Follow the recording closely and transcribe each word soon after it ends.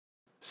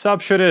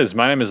Sup Shredders,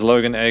 my name is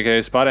Logan aka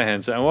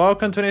Spiderhands and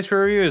welcome to SP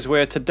Reviews,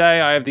 where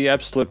today I have the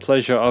absolute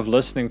pleasure of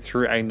listening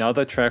through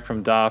another track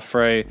from Dah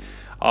Fre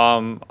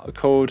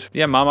called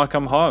Mama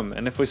Come Home.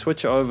 And if we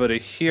switch over to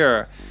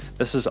here,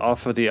 this is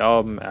off of the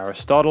album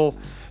Aristotle.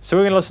 So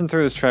we're going to listen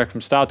through this track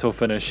from start till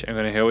finish and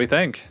we're going to hear what we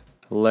think.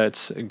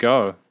 Let's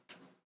go.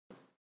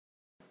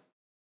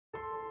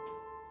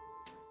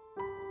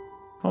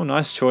 Oh,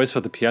 nice choice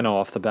for the piano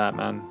off the bat,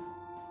 man.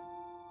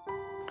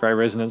 Great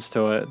resonance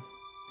to it.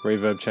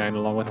 Reverb chain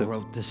along with it. I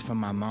wrote this for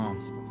my mom.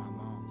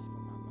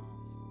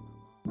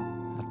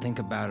 I think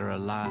about her a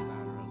lot.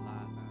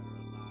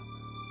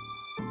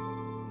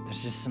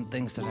 There's just some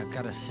things that I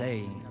gotta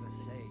say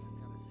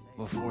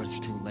before it's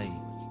too late.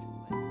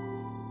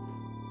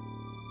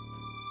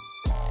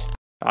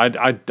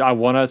 I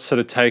want to sort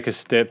of take a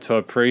step to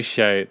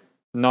appreciate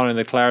not only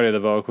the clarity of the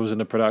vocals and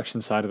the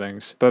production side of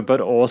things,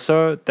 but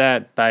also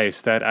that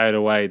bass, that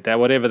 808, that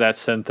whatever that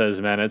synth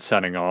is, man, it's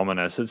sounding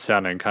ominous. It's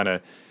sounding kind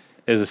of,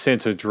 there's a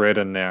sense of dread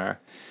in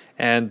there.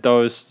 And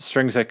those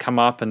strings that come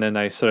up and then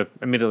they sort of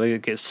immediately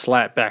get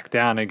slapped back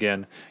down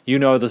again, you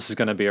know this is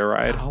going to be a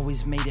ride. I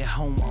always made it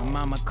home when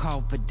mama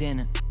called for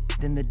dinner.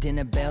 Then the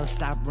dinner bell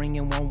stopped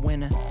ringing one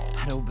winter.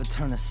 I'd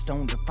overturn a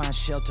stone to find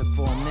shelter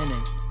for a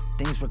minute.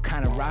 Things were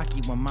kind of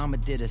rocky when mama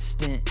did a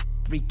stint.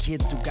 3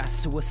 kids who got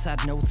suicide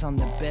notes on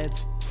their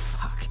beds.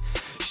 Fuck.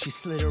 She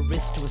slit her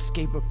wrist to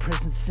escape a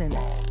prison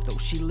sentence. Though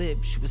she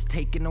lived, she was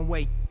taken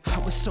away. I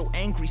was so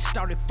angry,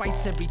 started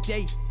fights every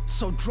day.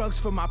 Sold drugs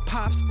for my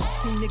pops,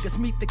 seen niggas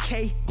meet the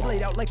K.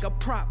 Laid out like a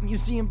prop,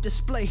 museum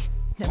display.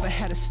 Never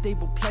had a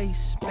stable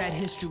place, bad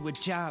history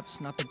with jobs,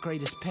 not the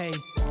greatest pay.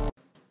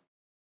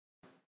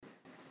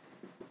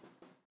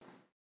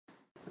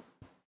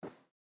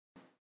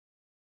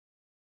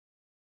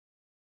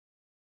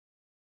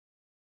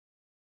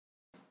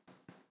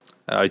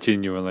 I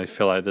genuinely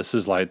feel like this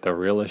is like the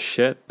realest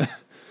shit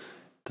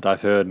that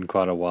I've heard in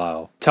quite a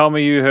while. Tell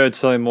me you heard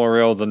something more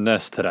real than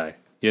this today,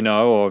 you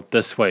know, or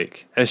this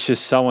week. It's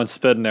just someone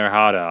spitting their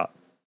heart out,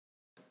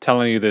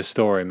 telling you their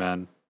story,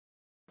 man.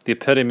 The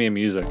epitome of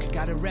music.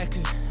 Got a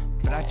record,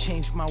 but I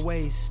changed my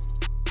ways.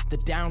 The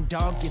down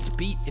dog gets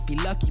beat, if he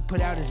lucky,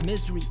 put out his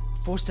misery.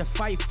 Forced to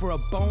fight for a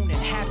bone and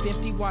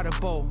half-empty water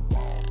bowl.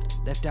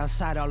 Left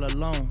outside all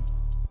alone.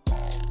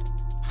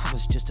 I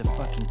was just a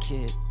fucking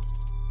kid.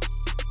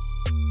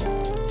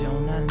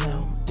 Don't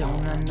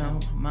I know,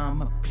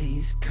 mama,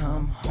 please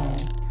come home.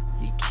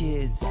 Your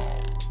kids,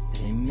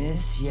 they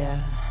miss ya.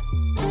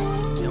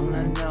 Don't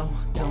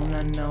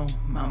I know,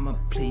 mama,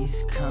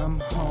 please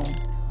come home.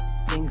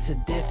 Things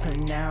are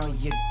different now,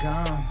 you're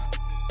gone.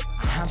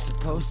 I'm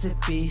supposed to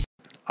be.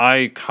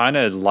 I kind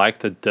of like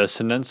the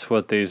dissonance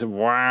with these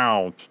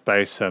wow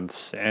bass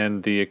synths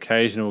and the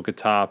occasional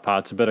guitar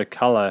parts, a bit of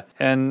color,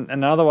 and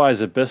an otherwise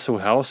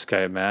abyssal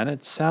hellscape, man.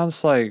 It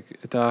sounds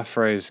like Dah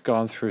Fre's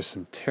gone through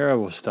some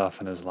terrible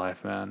stuff in his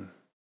life, man.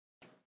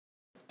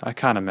 I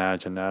can't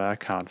imagine that. I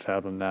can't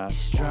fathom that.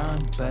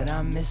 Strong, but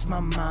I miss my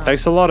mom.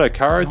 Takes a lot of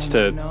courage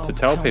to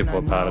tell people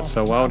about it,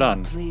 so well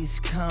done. Please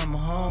come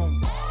home.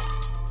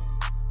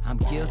 I'm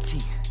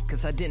guilty,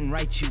 cause I didn't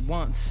write you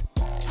once.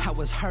 I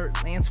was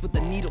hurt, Lance, with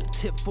a needle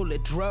tip full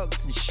of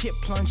drugs and shit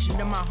plunged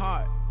into my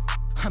heart.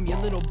 I'm your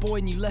little boy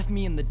and you left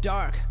me in the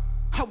dark.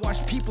 I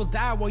watched people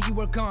die while you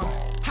were gone.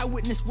 I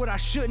witnessed what I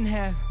shouldn't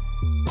have.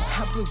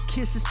 I blew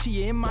kisses to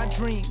you in my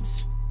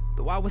dreams.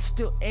 Though I was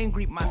still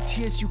angry, my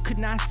tears you could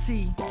not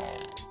see.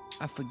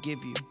 I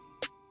forgive you.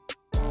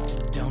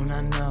 Don't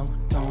I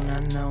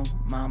know,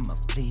 mama,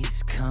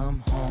 please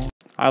come home.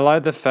 I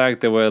like the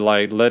fact that we're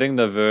like letting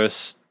the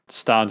verse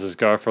stanzas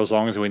go for as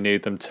long as we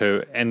need them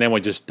to, and then we're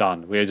just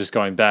done. We're just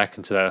going back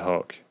into that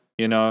hook,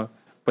 you know?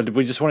 But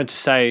we just wanted to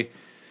say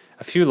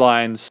a few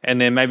lines, and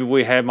then maybe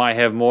we might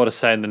have more to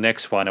say in the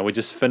next one, and we're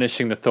just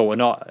finishing the thought. We're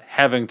not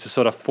having to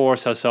sort of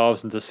force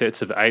ourselves into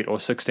sets of 8 or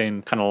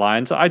 16 kind of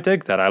lines. I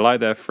dig that. I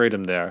like that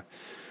freedom there.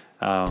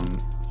 Your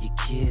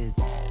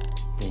kids,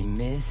 they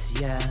miss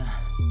ya.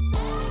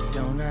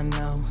 Don't I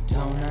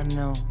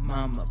know,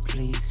 mama,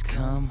 please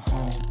come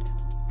home.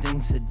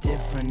 Things are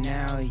different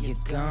now, you're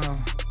gone.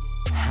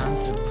 I'm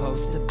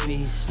supposed to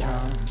be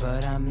strong,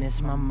 but I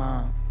miss my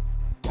mom.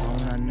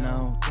 Don't I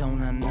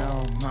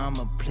know,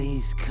 mama,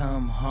 please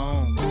come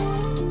home.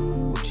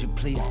 Would you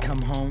please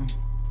come home?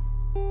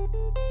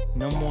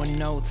 No more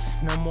notes,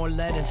 no more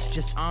letters,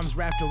 just arms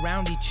wrapped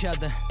around each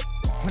other.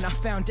 When I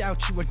found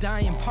out you were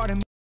dying, part of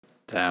me.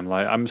 Damn,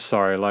 like, I'm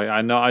sorry, like,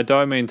 I know, I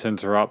don't mean to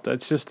interrupt.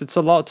 It's just, it's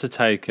a lot to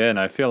take in.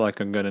 I feel like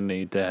I'm gonna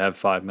need to have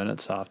 5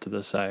 minutes after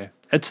this, eh?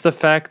 It's the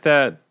fact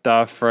that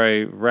Dah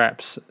Fre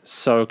raps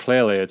so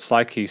clearly. It's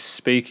like he's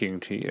speaking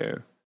to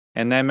you.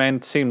 And that may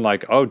seem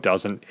like, oh,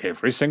 doesn't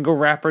every single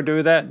rapper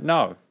do that?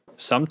 No.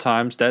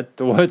 Sometimes the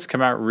words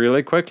come out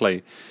really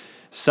quickly.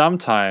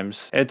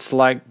 Sometimes it's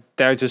like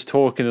they're just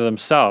talking to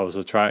themselves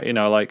or try, you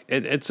know, like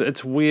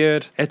it's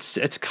weird.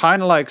 It's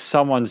kind of like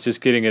someone's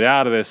just getting it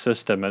out of their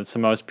system. It's the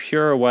most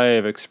pure way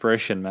of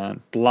expression,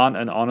 man. Blunt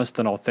and honest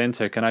and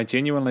authentic. And I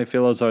genuinely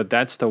feel as though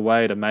that's the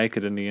way to make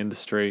it in the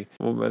industry.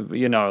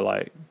 You know,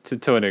 like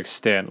to an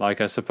extent. Like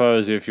I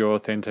suppose if you're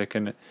authentic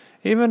and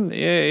even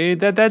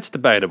that's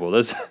debatable.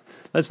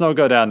 Let's not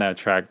go down that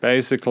track.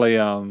 Basically,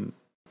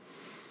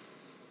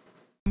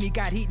 Me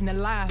got eaten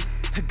alive.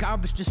 A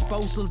garbage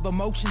disposal of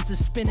emotions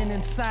is spinning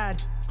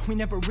inside. We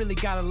never really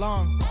got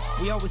along.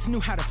 We always knew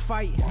how to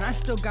fight, and I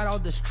still got all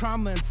this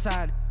trauma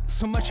inside.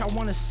 So much I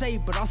want to say,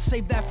 but I'll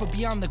save that for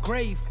beyond the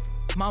grave.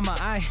 Mama,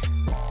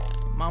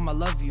 Mama,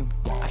 love you.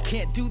 I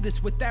can't do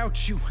this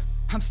without you.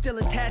 I'm still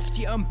attached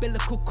to your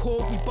umbilical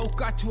cord. We both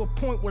got to a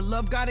point where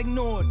love got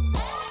ignored.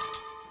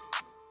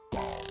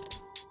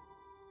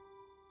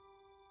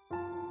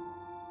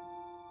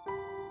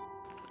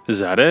 is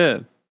that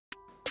it?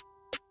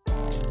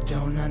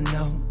 Don't I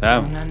know,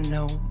 Damn. don't I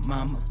know,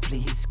 Mama,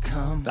 please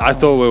come. I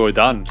thought we were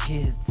done.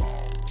 Kids,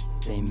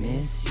 they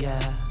miss ya.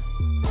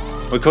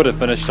 We could have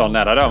finished on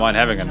that. I don't mind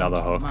having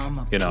another hook,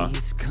 Mama, you know.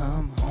 please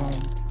come home.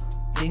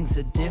 Things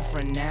are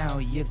different now,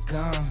 you're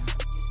gone.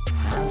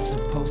 I'm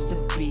supposed to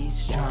be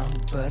strong,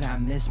 but I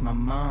miss my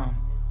mom.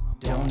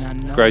 Don't I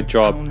know, Great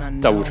job don't I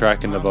know, double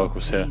tracking the Mama,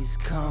 vocals here. Please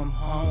come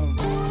home.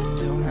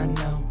 Don't I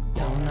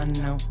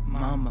know,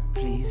 Mama,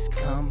 please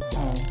come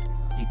home.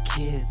 Your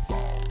kids,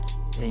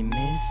 they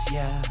miss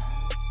ya.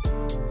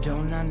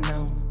 Don't I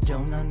know,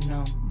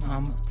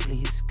 Mama,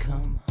 please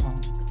come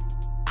home.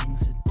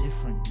 Things are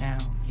different now,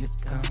 you're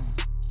gone.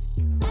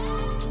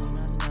 Don't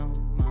I know,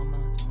 Mama,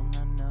 don't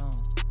I know.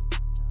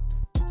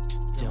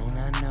 Don't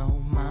I know,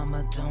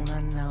 Mama, don't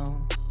I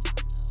know.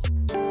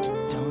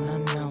 Don't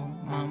I know,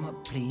 Mama,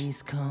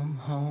 please come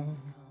home.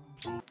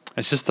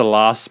 It's just the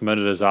last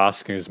minute is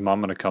asking his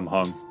mum to come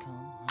home.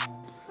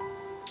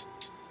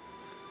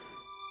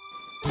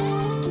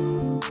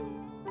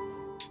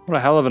 What a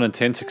hell of an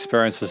intense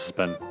experience this has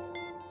been.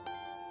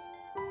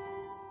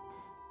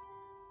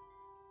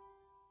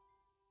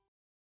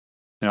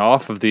 You know,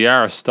 off of the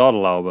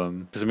Aristotle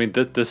album, because I mean,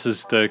 this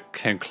is the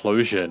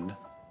conclusion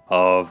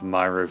of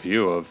my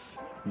review of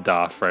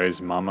Dah Fre's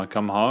Mama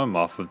Come Home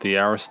off of the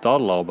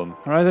Aristotle album.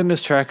 What do I think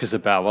this track is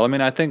about? Well, I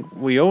mean, I think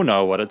we all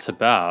know what it's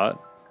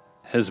about.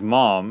 His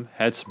mom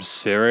had some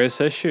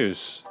serious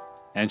issues,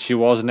 and she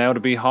wasn't able to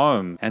be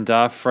home. And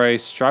Dah Fre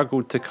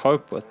struggled to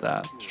cope with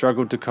that.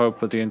 Struggled to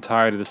cope with the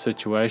entirety of the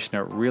situation.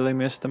 It really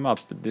messed him up.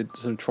 It did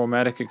some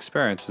traumatic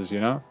experiences, you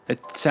know? It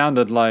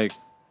sounded like,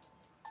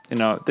 you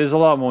know, there's a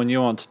lot more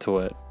nuance to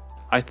it.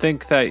 I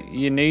think that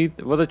you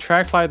need, with a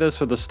track like this,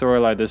 with a story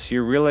like this,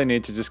 you really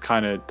need to just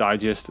kind of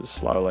digest it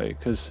slowly,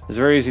 because it's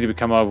very easy to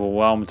become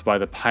overwhelmed by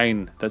the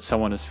pain that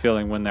someone is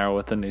feeling when they're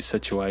within these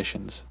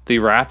situations. The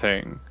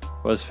rapping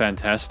was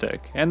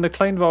fantastic, and the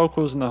clean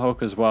vocals and the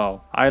hook as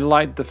well. I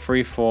liked the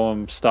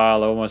freeform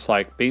style, almost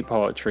like beat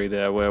poetry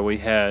there, where we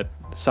had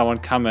someone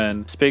come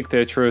in, speak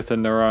their truth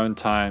in their own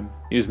time,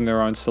 using their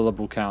own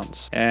syllable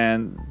counts,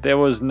 and there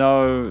was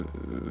no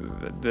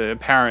the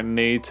apparent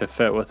need to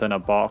fit within a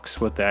box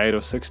with the 8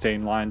 or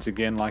 16 lines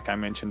again, like I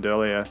mentioned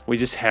earlier. We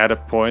just had a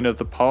point of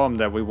the poem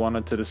that we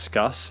wanted to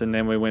discuss, and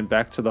then we went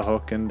back to the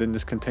hook and then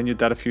just continued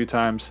that a few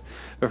times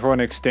before an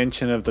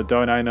extension of the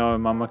Don't I Know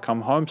Mama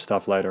Come Home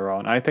stuff later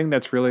on. I think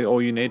that's really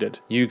all you needed.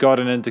 You got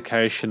an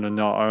indication of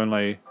not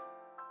only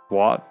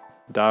what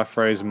Dah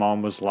Fre's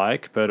mom was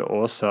like, but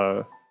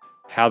also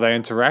how they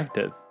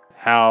interacted,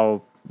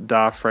 how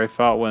Dah Fre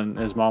felt when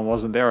his mom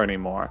wasn't there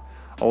anymore,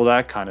 all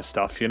that kind of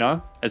stuff, you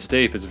know? It's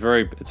deep. It's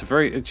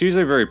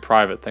usually a very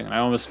private thing. And I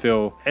almost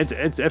feel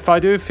if I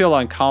do feel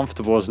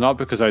uncomfortable, it's not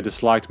because I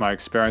disliked my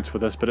experience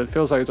with this, but it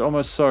feels like it's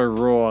almost so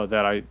raw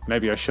that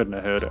maybe I shouldn't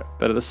have heard it.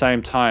 But at the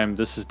same time,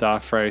 this is Dah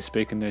Fre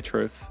speaking their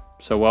truth.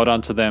 So well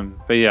done to them.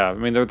 But yeah, I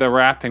mean, the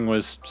rapping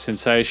was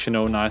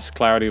sensational, nice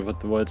clarity with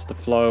the words. The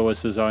flow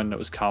was his own, it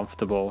was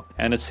comfortable.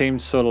 And it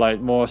seemed sort of like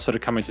more sort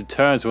of coming to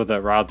terms with it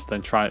rather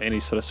than trying any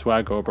sort of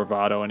swag or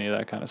bravado, any of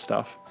that kind of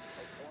stuff.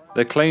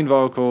 The clean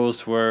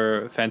vocals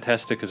were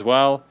fantastic as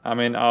well. I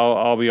mean,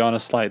 I'll be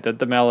honest, like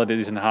the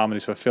melodies and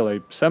harmonies were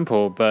fairly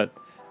simple, but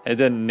it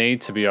didn't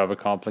need to be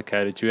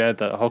overcomplicated. You had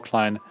that hook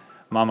line,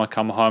 Mama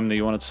Come Home, that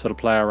you wanted to sort of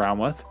play around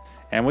with.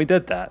 And we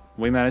did that.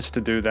 We managed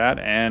to do that,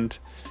 and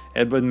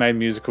it made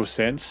musical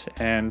sense.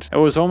 And it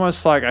was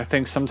almost like, I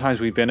think sometimes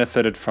we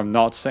benefited from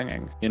not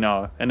singing, you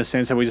know, in the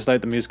sense that we just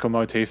let the musical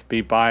motif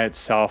be by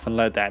itself and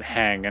let that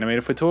hang. And I mean,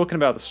 if we're talking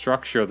about the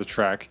structure of the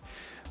track,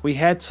 we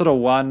had sort of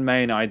one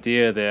main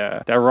idea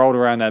there that rolled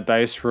around that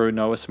bass root, you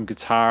know, with some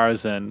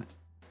guitars and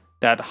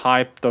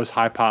those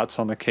high parts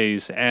on the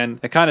keys. And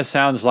it kind of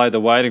sounds like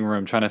the waiting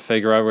room, trying to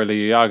figure out whether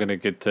you are going to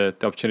get the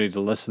opportunity to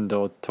listen to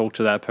or talk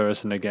to that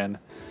person again.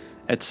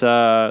 It's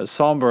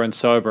somber and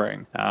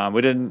sobering.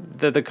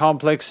 The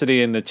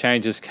complexity and the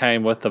changes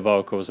came with the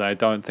vocals, and I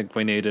don't think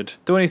we needed to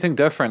do anything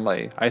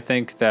differently. I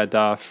think that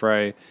Dah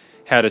Fre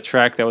had a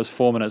track that was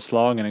 4 minutes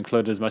long and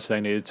included as much as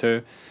they needed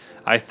to.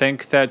 I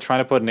think that trying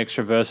to put an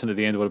extra verse into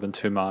the end would have been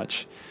too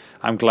much.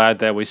 I'm glad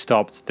that we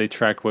stopped the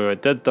track where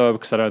it did though,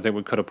 because I don't think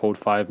we could have pulled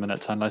 5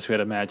 minutes unless we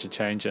had a major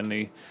change in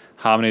the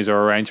harmonies or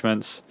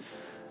arrangements.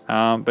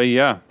 But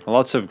yeah,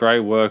 lots of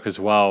great work as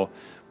well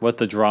with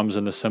the drums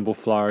and the cymbal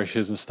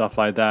flourishes and stuff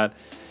like that.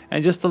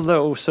 And just the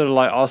little sort of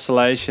like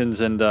oscillations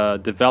and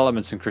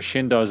developments and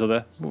crescendos of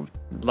the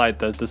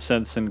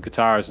synths and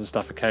guitars and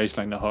stuff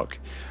occasionally in the hook.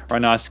 Or a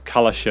nice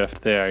color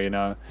shift there, you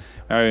know.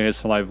 Maybe there's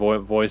some like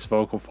voice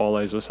vocal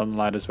follies or something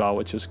like that as well,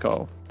 which is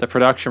cool. The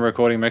production,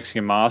 recording, mixing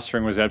and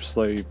mastering was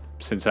absolutely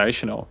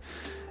sensational.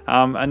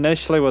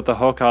 Initially with the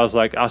hook, I was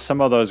like, are some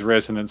of those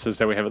resonances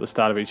that we have at the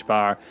start of each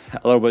bar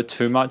a little bit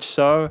too much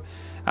so?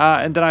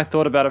 And then I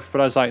thought about it,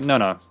 but I was like,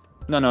 no,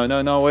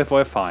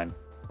 we're fine.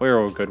 We're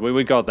all good.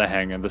 We got the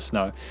hang of this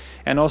now.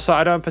 And also,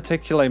 I don't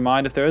particularly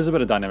mind if there is a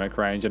bit of dynamic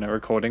range in a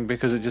recording,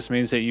 because it just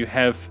means that you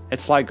have,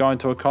 it's like going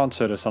to a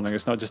concert or something.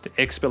 It's not just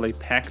expertly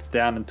packed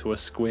down into a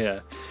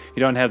square. You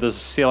don't have this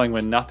ceiling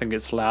where nothing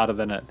gets louder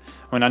than it.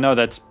 I mean, I know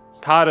that's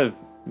part of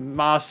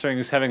mastering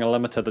is having a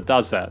limiter that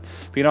does that.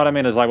 But you know what I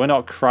mean? It's like we're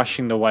not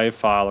crushing the wave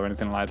file or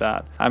anything like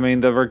that. I mean,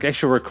 the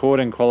actual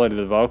recording quality of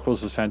the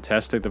vocals was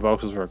fantastic. The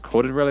vocals were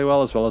recorded really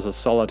well, as well as a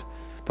solid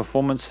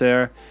performance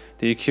there.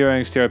 The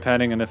EQing, stereo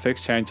panning, and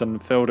effects change on the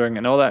filtering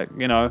and all that,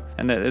 you know,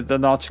 and the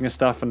notching of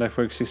stuff and the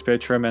frequency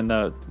spectrum and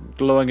the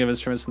gluing of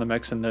instruments in the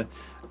mix and the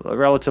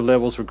relative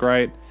levels were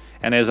great.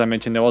 And as I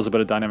mentioned, there was a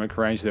bit of dynamic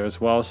range there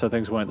as well, so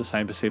things weren't the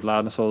same perceived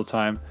loudness all the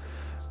time.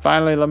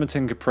 Finally,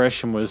 limiting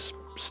compression was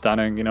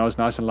stunning. You know, it was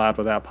nice and loud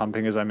without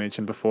pumping, as I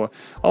mentioned before.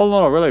 All in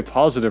all, a really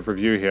positive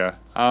review here.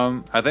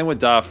 I think with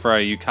Dah Fre,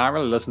 you can't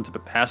really listen to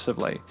it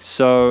passively.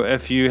 So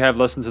if you have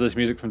listened to this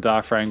music from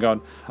Dah Fre and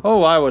gone,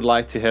 oh, I would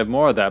like to have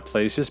more of that,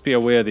 please, just be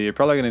aware that you're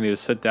probably going to need to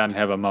sit down and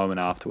have a moment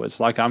afterwards,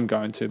 like I'm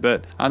going to.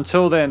 But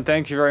until then,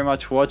 thank you very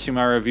much for watching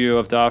my review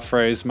of Dah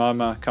Fre's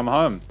Mama Come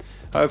Home.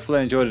 Hopefully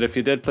you enjoyed it. If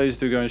you did, please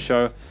do go and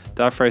show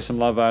Dah Fre some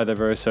love via their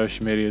various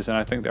social medias, and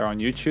I think they're on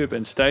YouTube.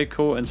 And stay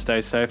cool and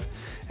stay safe.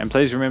 And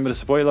please remember to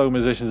support your local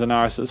musicians and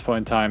artists at this point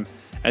in time,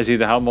 as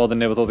either help more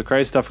than ever with all the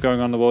crazy stuff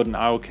going on in the world. And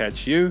I will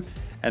catch you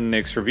in the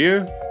next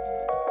review.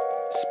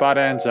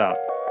 Spiderhands out.